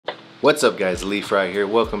What's up guys, Leaf right here.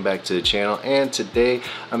 Welcome back to the channel, and today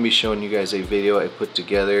I'm gonna be showing you guys a video I put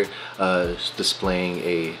together displaying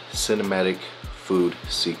a cinematic food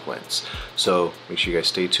sequence. So make sure you guys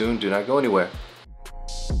stay tuned, do not go anywhere.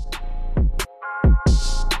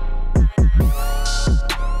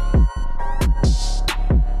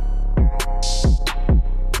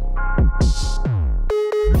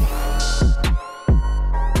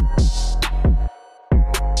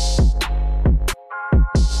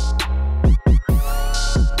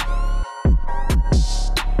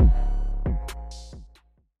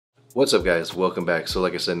 What's up guys, welcome back. So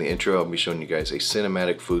like I said in the intro, I'll be showing you guys a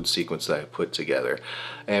cinematic food sequence that I put together.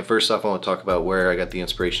 And first off, I want to talk about where I got the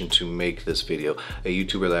inspiration to make this video. A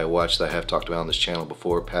YouTuber that I watched that I have talked about on this channel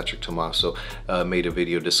before, Patrick Tomaso, made a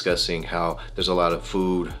video discussing how there's a lot of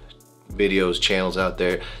food videos, channels out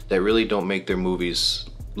there that really don't make their movies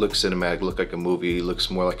look cinematic, look like a movie, looks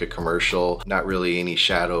more like a commercial, not really any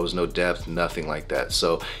shadows, no depth, nothing like that.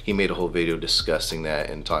 So he made a whole video discussing that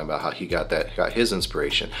and talking about how he got his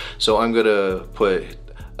inspiration. So I'm gonna put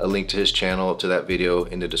a link to his channel, to that video,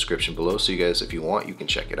 in the description below, so you guys, if you want, you can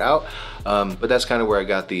check it out. But that's kind of where I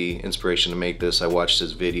got the inspiration to make this. I watched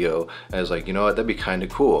his video and I was like, you know what, that'd be kind of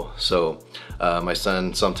cool. So my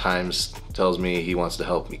son sometimes tells me he wants to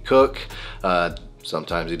help me cook.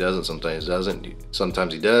 Sometimes he doesn't, sometimes he doesn't,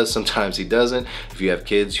 sometimes he does, sometimes he doesn't. If you have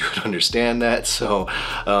kids, you would understand that. So,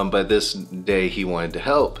 but this day he wanted to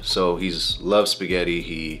help. So he's loves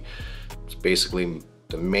spaghetti. It's basically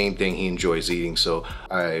the main thing he enjoys eating. So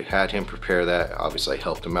I had him prepare that. Obviously I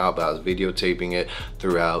helped him out, but I was videotaping it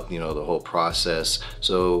throughout, you know, the whole process.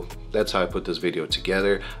 So that's how I put this video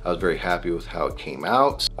together. I was very happy with how it came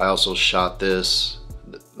out. I also shot this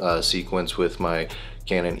sequence with my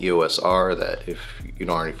Canon EOS R, that if you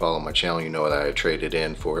don't already follow my channel, you know that I traded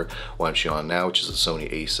in for what I'm showing now, which is a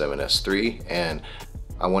Sony a7S III. And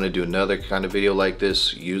I want to do another kind of video like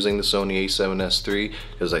this using the Sony a7S III,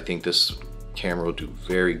 because I think this camera will do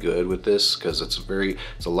very good with this, because it's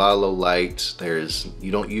a lot of low light.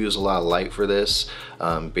 You don't use a lot of light for this.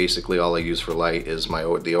 Basically all I use for light is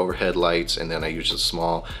the overhead lights, and then I use a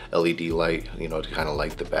small LED light, you know, to kind of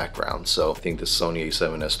light the background. So I think the Sony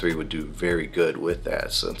a7S III would do very good with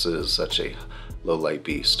that, since it is such a low light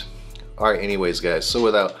beast. All right, anyways guys, so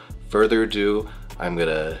without further ado, I'm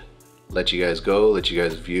gonna let you guys go, let you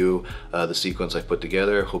guys view the sequence I put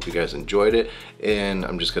together. Hope you guys enjoyed it, and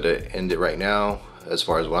I'm just gonna end it right now. As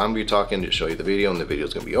far as what I'm gonna be talking, just show you the video, and the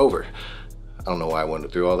video's gonna be over. I don't know why I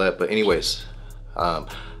went through all that, but anyways, I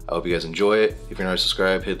hope you guys enjoy it. If you're not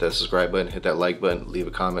subscribed, hit that subscribe button, hit that like button, leave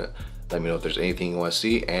a comment, let me know if there's anything you want to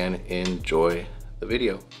see, and enjoy the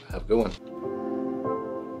video. Have a good one.